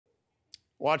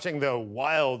Watching the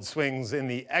wild swings in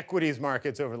the equities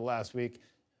markets over the last week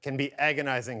can be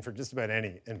agonizing for just about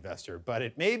any investor, but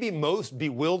it may be most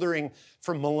bewildering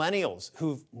for millennials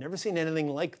who've never seen anything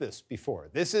like this before.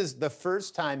 This is the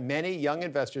first time many young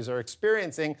investors are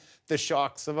experiencing the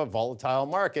shocks of a volatile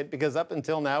market, because up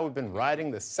until now, we've been riding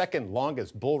the second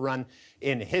longest bull run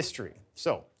in history.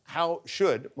 So how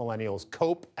should millennials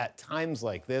cope at times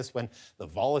like this when the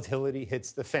volatility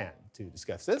hits the fan? To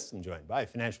discuss this, I'm joined by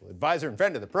financial advisor and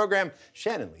friend of the program,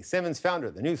 Shannon Lee Simmons, founder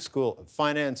of the New School of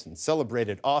Finance and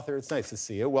celebrated author. It's nice to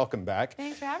see you. Welcome back.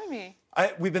 Thanks for having me.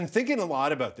 We've been thinking a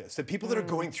lot about this, that people that are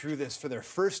going through this for their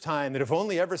first time, that have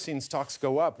only ever seen stocks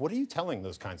go up, what are you telling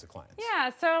those kinds of clients?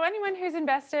 Yeah, so anyone who's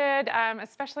invested,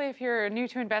 especially if you're new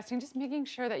to investing, just making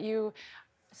sure that you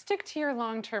stick to your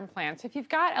long-term plan. So if you've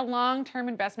got a long-term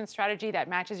investment strategy that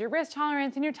matches your risk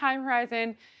tolerance and your time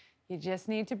horizon, you just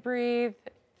need to breathe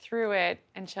through it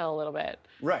and chill a little bit.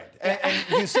 Right. And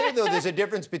you say, though, there's a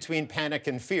difference between panic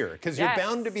and fear, because you're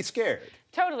bound to be scared.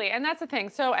 Totally, and that's the thing.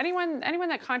 So anyone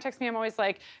that contacts me, I'm always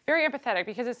like very empathetic,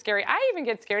 because it's scary. I even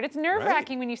get scared. It's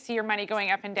nerve-wracking when you see your money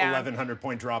going up and down.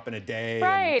 1,100-point drop in a day.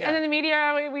 Right, and then the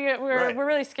media, we're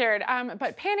really scared.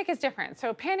 But panic is different.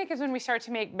 So panic is when we start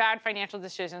to make bad financial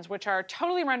decisions, which are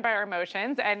totally run by our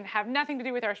emotions and have nothing to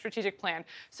do with our strategic plan.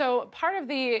 So part of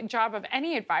the job of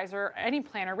any advisor, any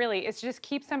planner really, is to just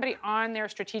keep somebody on their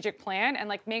strategic plan and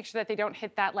like make sure that they don't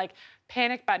hit that like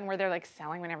panic button where they're like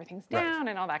selling when everything's down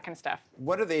and all that kind of stuff.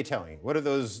 What are they telling you? What are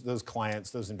those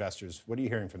clients, those investors, what are you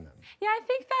hearing from them? Yeah,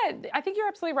 I think you're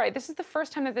absolutely right. This is the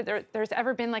first time that there's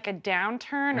ever been like a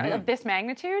downturn of this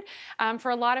magnitude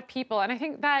for a lot of people. And I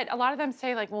think that a lot of them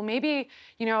say like, well, maybe,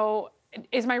 you know,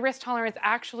 is my risk tolerance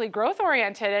actually growth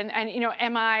oriented? And you know,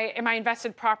 am I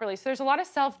invested properly? So there's a lot of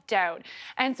self-doubt.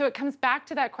 And so it comes back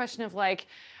to that question of like,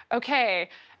 okay,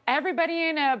 everybody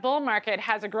in a bull market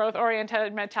has a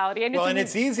growth-oriented mentality. And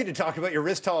it's easy to talk about your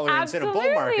risk tolerance in a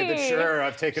bull market. That sure,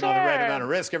 I've taken on the right amount of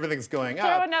risk, everything's going up.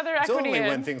 Throw another equity It's only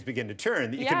when things begin to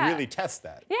turn that you can really test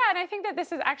that. Yeah, and I think that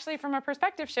this is actually, from a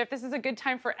perspective shift, this is a good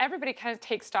time for everybody to kind of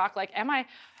take stock. Like,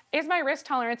 is my risk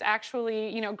tolerance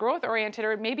actually, you know, growth-oriented,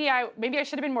 or maybe I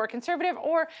should have been more conservative,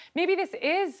 or maybe this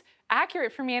is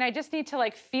accurate for me and I just need to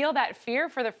like feel that fear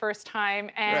for the first time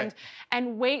and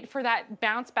wait for that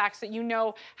bounce back so that you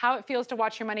know how it feels to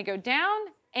watch your money go down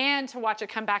and to watch it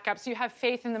come back up, so you have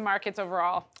faith in the markets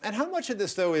overall. And how much of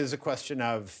this, though, is a question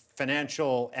of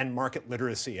financial and market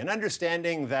literacy and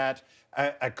understanding that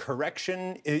a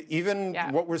correction, even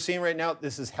what we're seeing right now,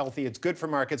 this is healthy. It's good for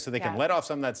markets so they can let off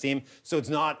some of that steam, so it's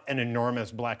not an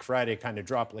enormous Black Friday kind of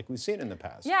drop like we've seen in the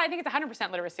past. Yeah, I think it's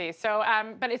 100% literacy. So,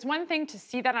 but it's one thing to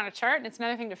see that on a chart, and it's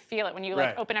another thing to feel it when you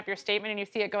like open up your statement and you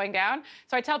see it going down.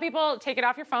 So I tell people, take it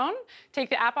off your phone, take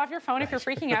the app off your phone if you're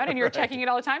freaking out and you're checking it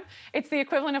all the time. It's the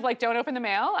equivalent of like, don't open the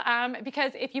mail,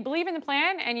 because if you believe in the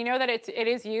plan and you know that it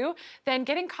is you, then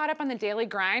getting caught up on the daily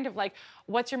grind of like,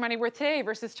 what's your money worth today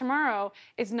versus tomorrow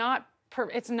is not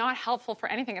helpful for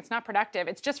anything. It's not productive.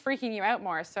 It's just freaking you out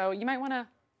more. So you might want to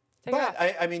take it off.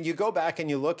 I mean, you go back and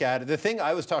you look at it. The thing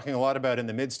I was talking a lot about in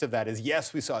the midst of that is,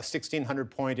 yes, we saw a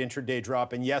 1,600-point intraday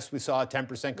drop, and yes, we saw a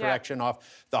 10% correction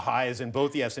off the highs in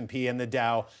both the S&P and the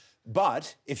Dow.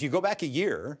 But if you go back a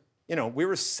year, you know, we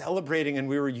were celebrating and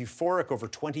we were euphoric over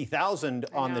 20,000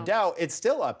 on the Dow. It's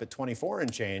still up at 24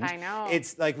 and change. I know.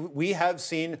 It's like we have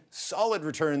seen solid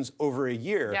returns over a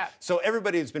year. Yeah. So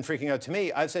everybody who's been freaking out to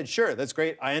me, I've said, sure, that's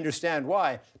great. I understand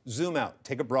why. Zoom out,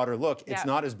 take a broader look. It's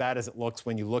not as bad as it looks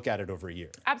when you look at it over a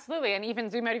year. Absolutely, and even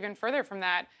zoom out even further from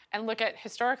that and look at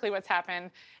historically what's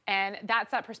happened. And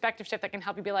that's that perspective shift that can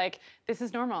help you be like, this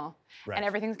is normal. And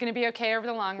everything's gonna be okay over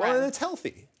the long run. Well, and it's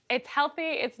healthy. It's healthy,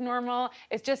 it's normal.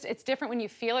 It's just, it's different when you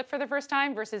feel it for the first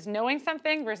time versus knowing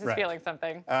something versus feeling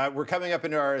something. We're coming up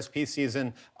into RSP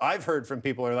season. I've heard from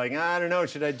people who are like, I don't know,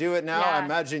 should I do it now? I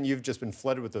imagine you've just been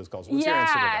flooded with those calls. What's your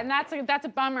answer to that? And that's a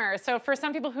bummer. So for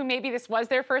some people who maybe this was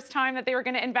their first time that they were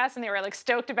gonna invest and they were like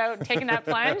stoked about taking that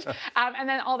plunge, and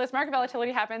then all this market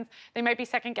volatility happens, they might be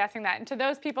second guessing that. And to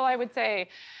those people, I would say,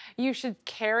 you should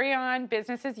carry on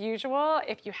business as usual.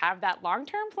 If you have that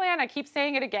long-term plan, I keep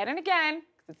saying it again and again,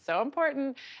 it's so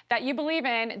important, that you believe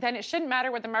in, then it shouldn't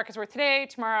matter what the market's worth today,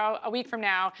 tomorrow, a week from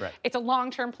now. It's a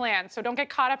long-term plan. So don't get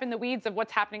caught up in the weeds of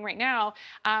what's happening right now.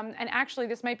 And actually,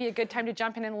 this might be a good time to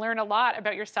jump in and learn a lot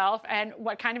about yourself and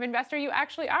what kind of investor you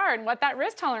actually are and what that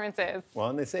risk tolerance is. Well,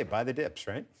 and they say, buy the dips,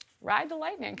 right? Ride the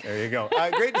lightning. There you go.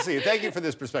 Great to see you. Thank you for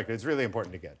this perspective. It's really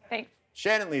important to get. Thanks.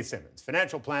 Shannon Lee Simmons,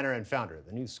 financial planner and founder of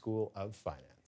the New School of Finance.